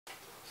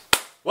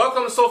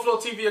Welcome to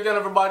SouFLoTV again,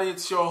 everybody.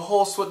 It's your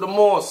host with the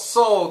most.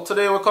 So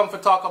today we come to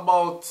talk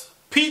about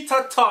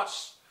Peter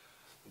Tosh,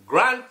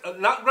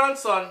 not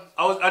grandson.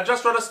 I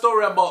just read a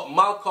story about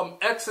Malcolm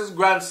X's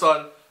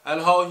grandson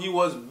and how he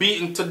was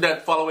beaten to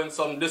death following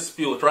some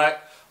dispute, right?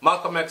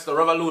 Malcolm X, the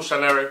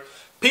revolutionary.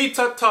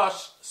 Peter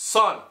Tosh's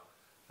son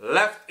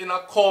left in a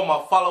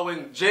coma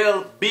following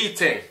jail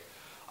beating.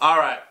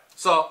 Alright,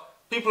 so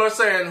people are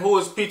saying, who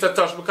is Peter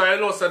Tosh? Because I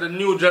know that the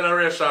new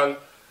generation,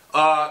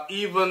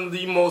 even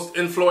the most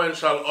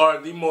influential or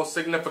the most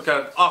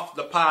significant of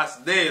the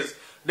past days,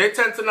 they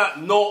tend to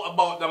not know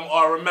about them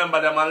or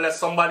remember them unless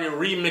somebody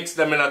remix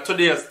them in a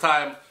today's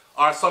time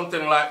or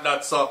something like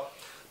that. So,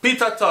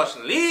 Peter Tosh,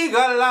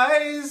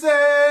 legalize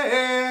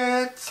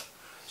it.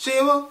 She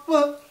will,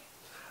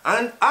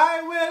 and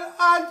I will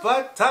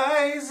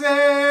advertise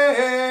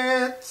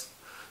it.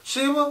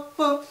 She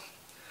will,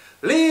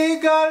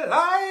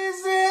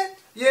 legalize it.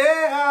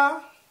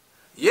 Yeah,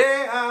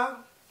 yeah.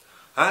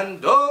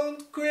 And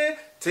don't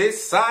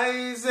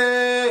criticize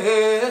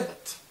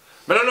it.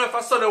 I don't know if I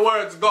saw the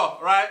words go,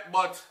 right?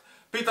 But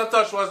Peter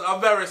Tosh was a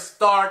very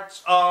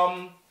staunch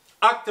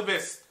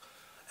activist,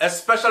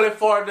 especially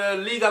for the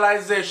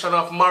legalization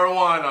of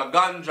marijuana,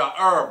 ganja,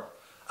 herb.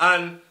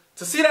 And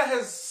to see that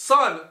his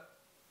son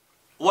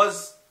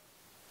was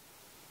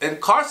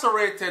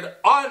incarcerated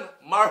on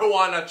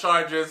marijuana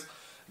charges,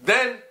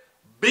 then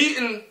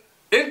beaten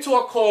into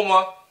a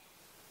coma,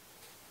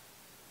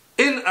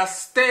 in a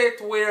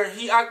state where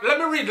he... Let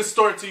me read the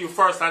story to you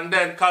first and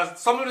then, because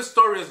some of the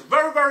story is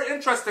very, very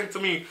interesting to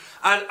me.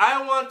 And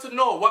I want to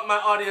know what my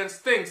audience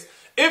thinks.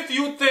 If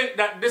you think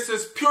that this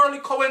is purely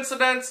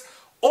coincidence,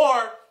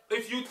 or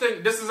if you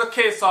think this is a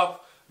case of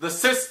the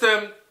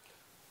system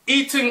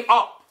eating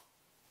up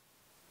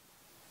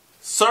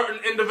certain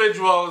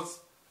individuals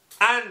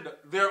and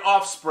their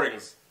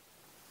offsprings.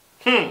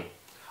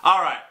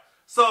 Alright,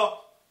 so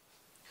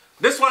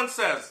this one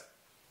says,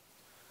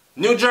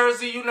 New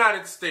Jersey,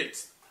 United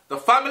States. The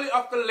family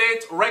of the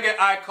late reggae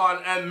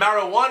icon and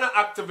marijuana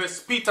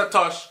activist Peter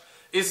Tosh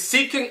is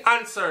seeking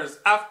answers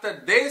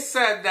after they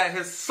said that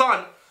his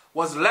son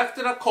was left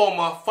in a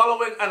coma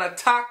following an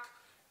attack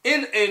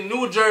in a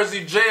New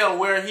Jersey jail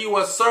where he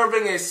was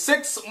serving a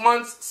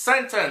 6-month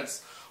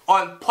sentence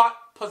on pot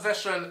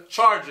possession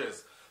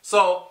charges.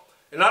 So,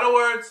 in other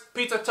words,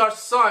 Peter Tosh's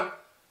son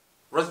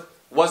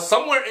was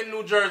somewhere in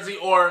New Jersey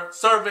or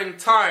serving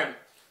time,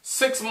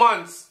 6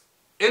 months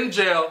in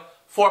jail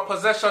for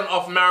possession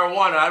of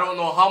marijuana. I don't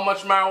know how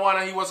much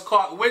marijuana he was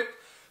caught with.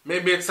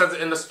 Maybe it says it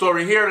in the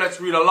story here.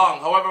 Let's read along.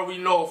 However, we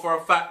know for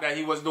a fact that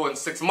he was doing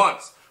 6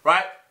 months,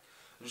 right?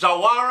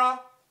 Jawara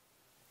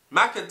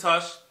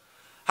McIntosh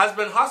has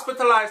been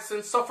hospitalized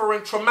since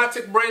suffering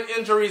traumatic brain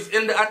injuries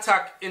in the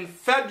attack in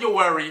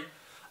February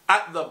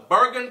at the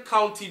Bergen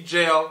County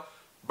Jail,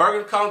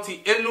 Bergen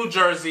County in New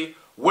Jersey,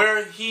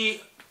 where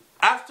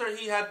after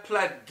he had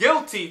pled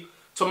guilty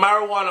to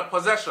marijuana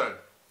possession.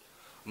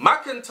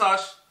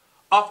 McIntosh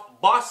of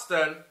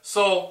Boston,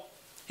 so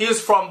he is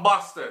from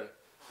Boston.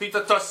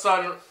 Peter Tosh's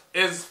son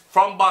is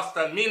from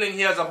Boston, meaning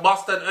he has a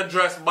Boston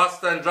address,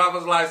 Boston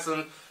driver's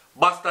license,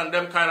 Boston,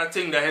 them kind of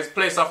thing, that his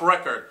place of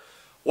record.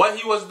 What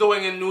he was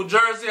doing in New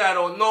Jersey, I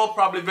don't know,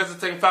 probably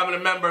visiting family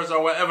members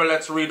or whatever.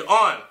 Let's read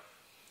on.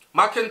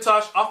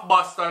 McIntosh of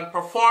Boston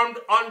performed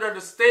under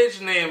the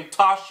stage name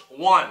Tosh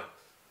 1.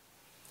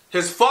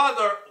 His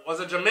father was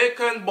a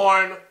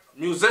Jamaican-born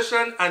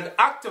musician and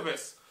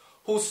activist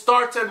who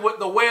started with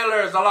the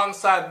Wailers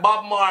alongside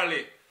Bob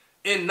Marley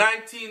with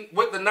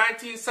the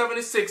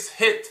 1976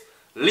 hit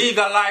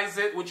Legalize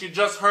It, which you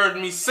just heard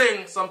me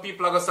sing. Some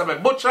people are going to say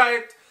me butcher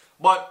it,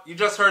 but you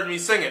just heard me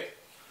sing it.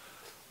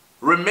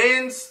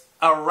 Remains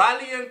a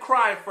rallying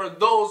cry for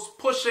those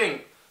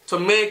pushing to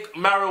make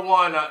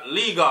marijuana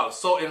legal.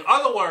 So in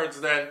other words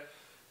then,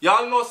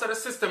 y'all know that the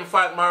system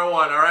fight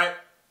marijuana, right?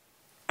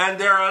 And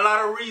there are a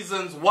lot of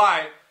reasons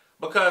why.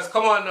 Because,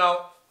 come on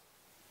now,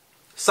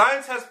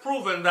 science has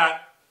proven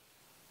that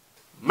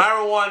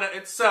marijuana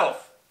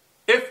itself,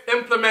 if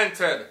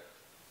implemented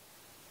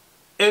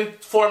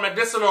for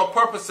medicinal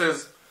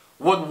purposes,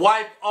 would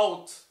wipe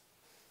out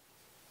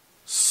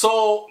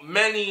so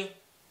many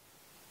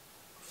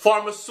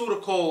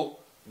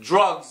pharmaceutical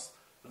drugs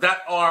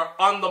that are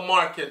on the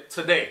market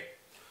today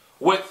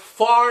with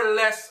far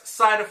less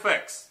side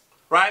effects,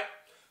 right?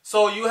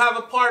 So you have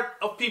a part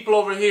of people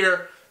over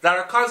here that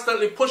are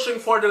constantly pushing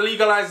for the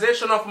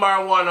legalization of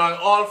marijuana on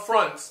all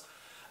fronts.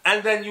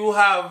 And then you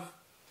have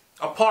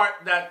a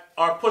part that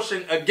are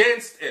pushing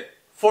against it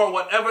for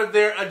whatever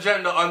their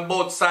agenda on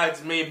both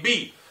sides may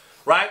be,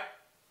 right?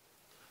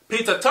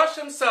 Peter Tosh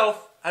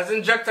himself has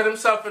injected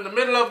himself in the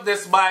middle of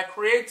this by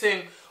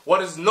creating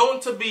what is known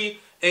to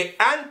be an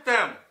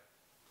anthem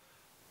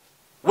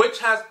which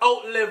has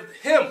outlived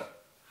him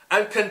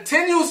and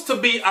continues to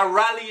be a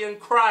rallying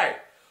cry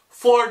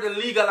for the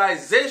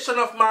legalization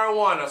of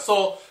marijuana.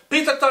 So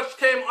Peter Tosh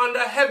came under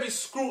heavy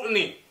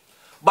scrutiny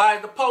by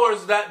the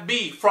powers that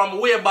be from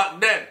way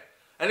back then.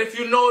 And if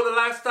you know the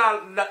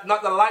lifestyle,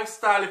 not the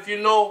lifestyle, if you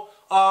know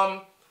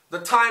the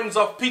times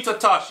of Peter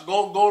Tosh.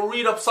 Go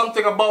read up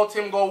something about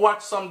him. Go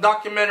watch some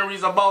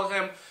documentaries about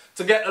him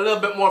to get a little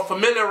bit more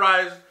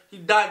familiarized. He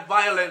died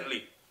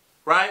violently,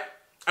 right?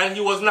 And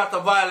he was not a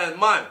violent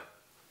man.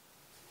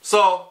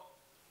 So,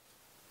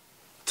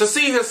 to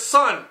see his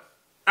son,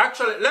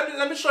 actually,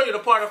 let me show you the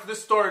part of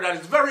this story that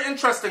is very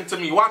interesting to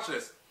me. Watch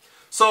this.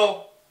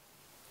 So,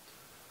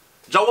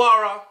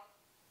 Jawara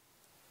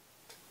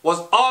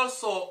was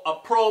also a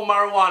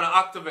pro-marijuana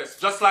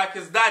activist, just like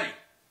his daddy.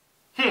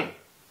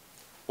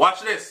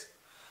 Watch this.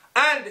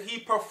 And he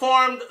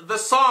performed the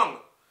song,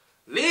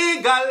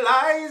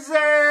 Legalize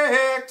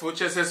It,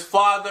 which is his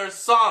father's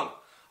song.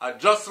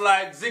 Just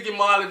like Ziggy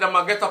Marley, them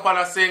a get up and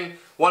a sing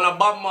one of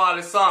Bob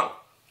Marley's song.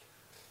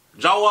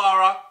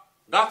 Jawara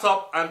got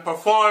up and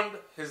performed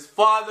his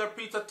father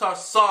Peter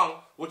Tosh's song,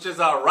 which is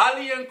a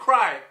rallying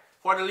cry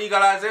for the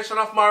legalization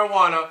of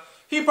marijuana.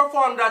 He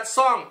performed that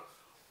song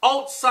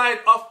outside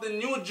of the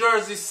New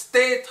Jersey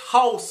State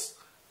House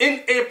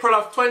in April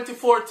of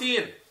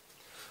 2014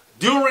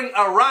 during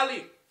a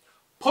rally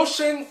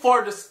pushing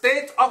for the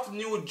state of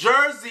New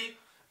Jersey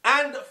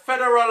and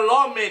federal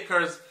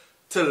lawmakers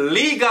to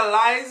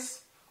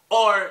legalize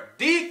or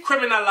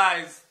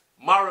decriminalize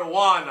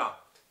marijuana.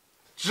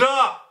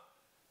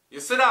 You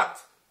see that?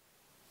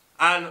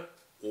 And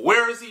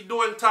where is he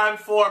doing time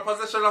for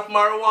possession of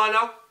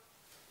marijuana?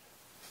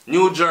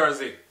 New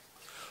Jersey.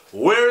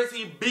 Where is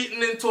he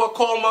beaten into a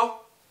coma?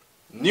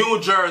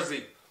 New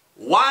Jersey.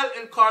 While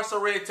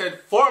incarcerated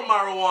for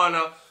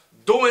marijuana,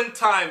 doing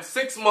time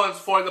 6 months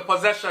for the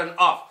possession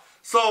of.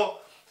 So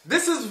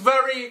this is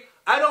very,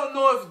 I don't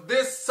know if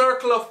this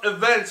circle of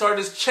events or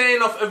this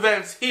chain of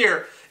events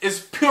here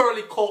is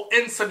purely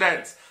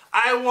coincidence.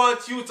 I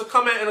want you to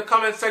comment in the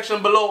comment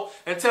section below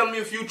and tell me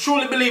if you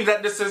truly believe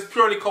that this is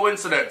purely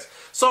coincidence.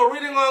 So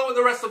reading on with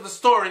the rest of the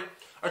story,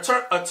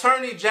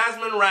 Attorney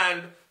Jasmine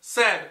Rand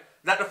said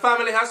that the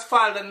family has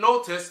filed a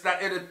notice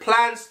that it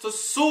plans to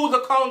sue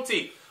the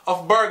county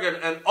of Bergen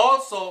and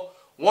also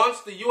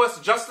wants the U.S.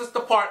 Justice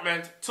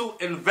Department to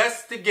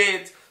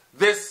investigate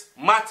this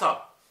matter.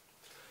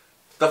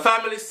 The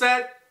family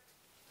said,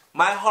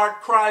 "My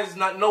heart cries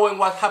not knowing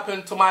what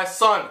happened to my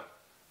son."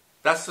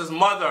 That's his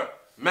mother,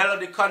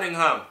 Melody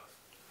Cunningham.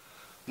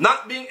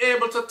 "Not being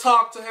able to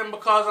talk to him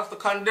because of the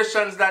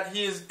conditions that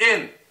he is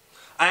in.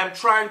 I am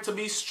trying to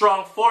be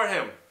strong for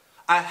him.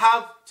 I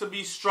have to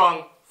be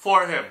strong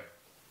for him."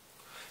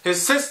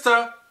 His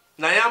sister,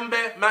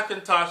 Nyambe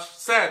McIntosh,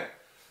 said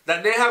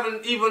that they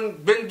haven't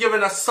even been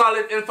given a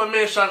solid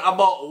information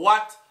about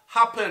what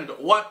happened,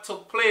 what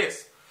took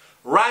place.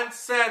 Rand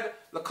said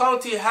the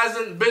county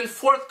hasn't been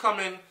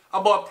forthcoming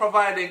about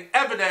providing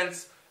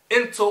evidence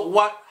into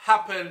what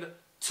happened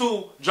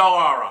to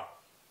Jawara.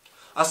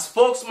 A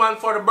spokesman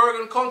for the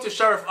Bergen County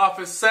Sheriff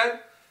Office said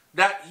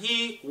that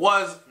he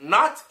was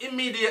not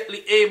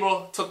immediately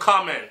able to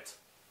comment.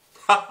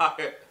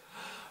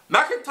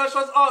 McIntosh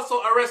was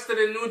also arrested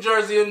in New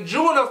Jersey in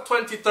June of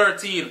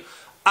 2013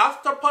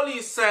 after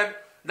police said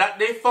that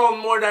they found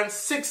more than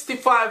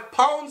 65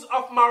 pounds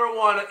of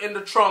marijuana in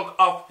the trunk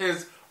of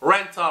his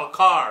rental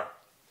car.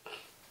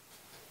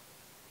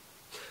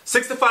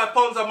 65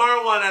 pounds of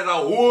marijuana is a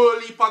whole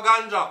heap of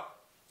ganja.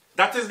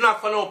 That is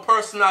not for no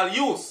personal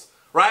use,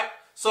 right?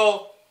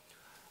 So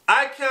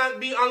I can't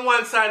be on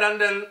one side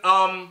and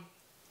then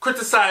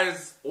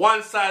criticize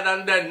one side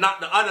and then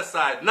not the other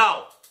side.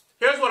 Now,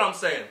 here's what I'm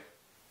saying.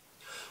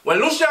 When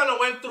Luciano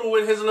went through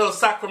with his little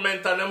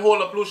sacrament and them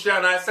hold up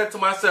Luciano, I said to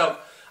myself,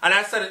 and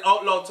I said it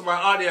out loud to my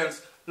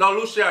audience, "Now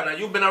Luciano,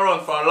 you've been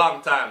around for a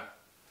long time.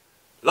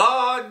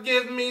 Lord,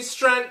 give me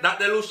strength." That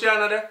the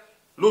Luciano there.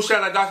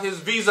 Luciano got his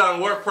visa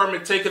and work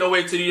permit taken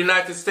away to the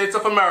United States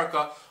of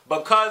America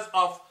because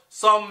of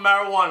some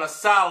marijuana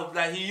salve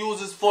that he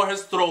uses for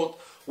his throat,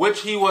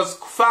 which he was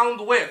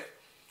found with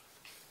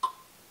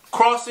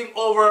crossing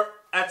over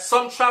at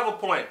some travel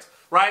point,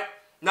 right?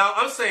 Now,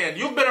 I'm saying,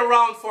 you've been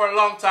around for a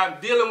long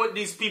time dealing with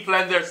these people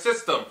and their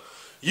system.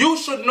 You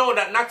should know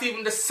that not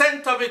even the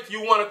scent of it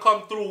you want to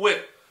come through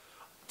with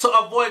to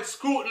avoid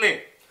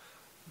scrutiny.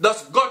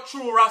 Just got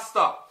through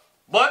Rasta.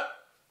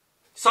 But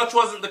such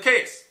wasn't the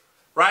case,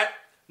 right?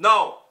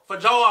 Now, for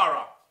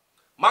Jawara,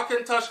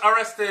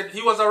 McIntosh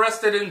he was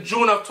arrested in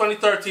June of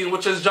 2013,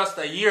 which is just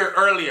a year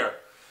earlier.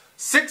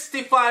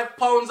 65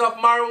 pounds of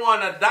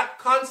marijuana, that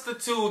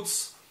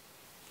constitutes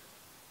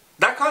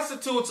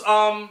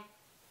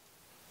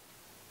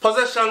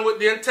possession with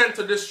the intent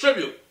to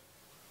distribute,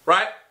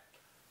 right?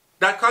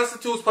 That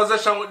constitutes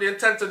possession with the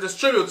intent to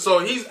distribute. So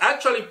he's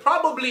actually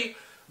probably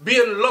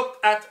being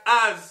looked at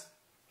as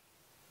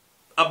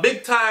a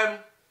big-time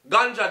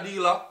ganja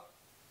dealer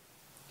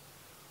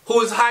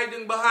who is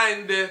hiding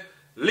behind the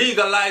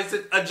legalize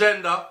it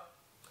agenda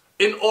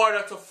in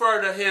order to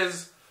further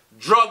his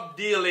drug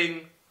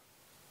dealing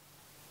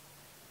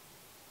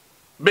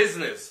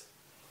business.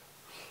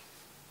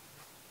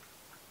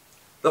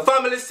 The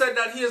family said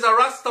that he is a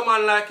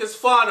Rastaman like his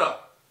father,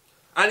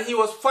 and he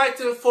was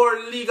fighting for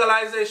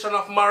legalization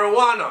of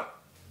marijuana.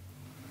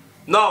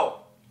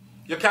 Now,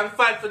 you can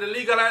fight for the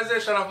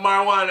legalization of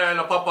marijuana and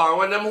a papa, and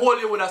when them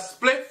hold you with a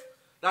spliff,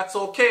 that's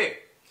okay.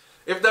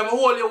 If them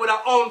hold you with an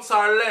ounce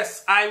or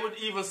less, I would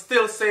even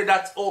still say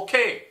that's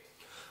okay.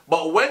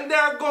 But when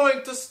they're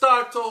going to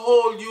start to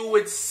hold you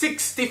with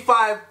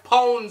 65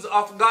 pounds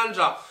of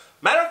ganja,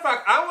 matter of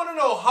fact, I want to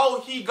know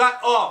how he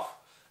got off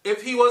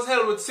if he was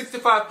held with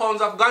 65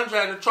 pounds of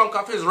ganja in the trunk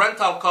of his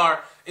rental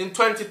car in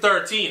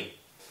 2013.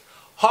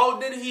 How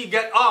did he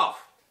get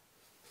off?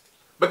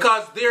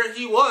 Because there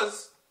he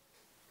was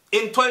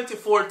in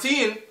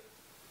 2014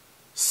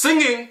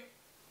 singing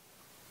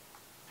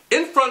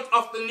in front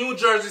of the New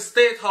Jersey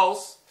State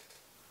House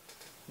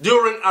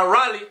during a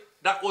rally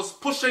that was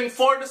pushing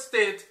for the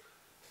state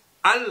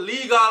and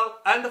legal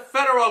and the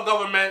federal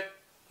government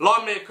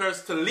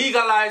lawmakers to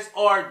legalize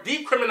or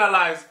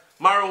decriminalize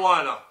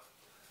marijuana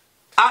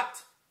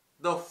at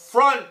the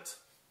front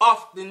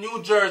of the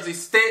New Jersey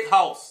State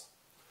House.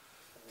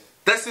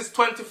 This is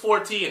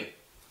 2014.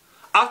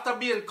 After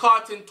being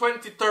caught in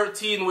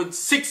 2013 with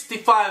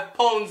 65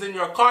 pounds in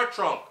your car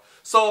trunk.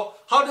 So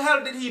how the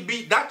hell did he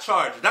beat that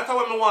charge? That's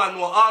what I want to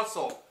know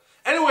also.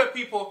 Anyway,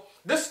 people,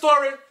 this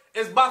story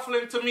is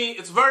baffling to me.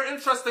 It's very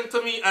interesting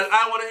to me, and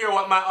I want to hear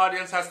what my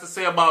audience has to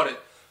say about it.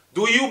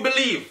 Do you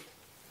believe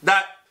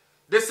that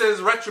this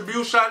is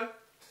retribution?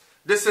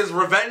 This is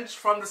revenge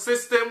from the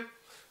system?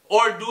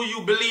 Or do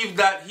you believe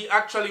that he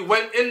actually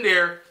went in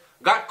there,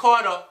 got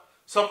caught up,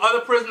 some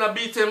other prisoner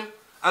beat him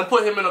and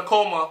put him in a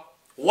coma?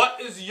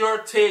 What is your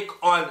take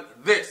on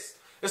this?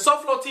 It's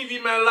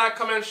SouFLoTV, man. Like,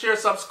 comment, share,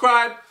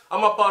 subscribe.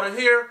 I'm up out of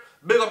here.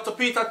 Big up to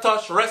Peter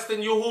Tosh, rest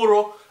in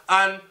Uhuru.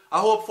 And I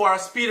hope for a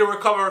speedy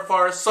recovery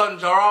for his son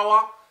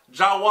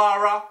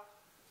Jawara.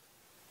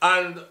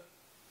 And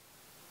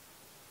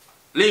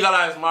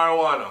legalize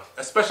marijuana,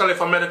 especially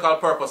for medical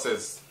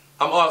purposes.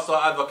 I'm also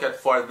an advocate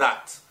for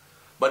that.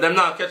 But them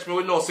not catch me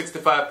with no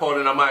 65 pound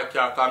in my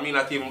car, because I mean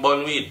not even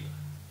bun weed.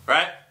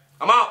 Right?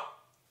 I'm out.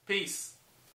 Peace.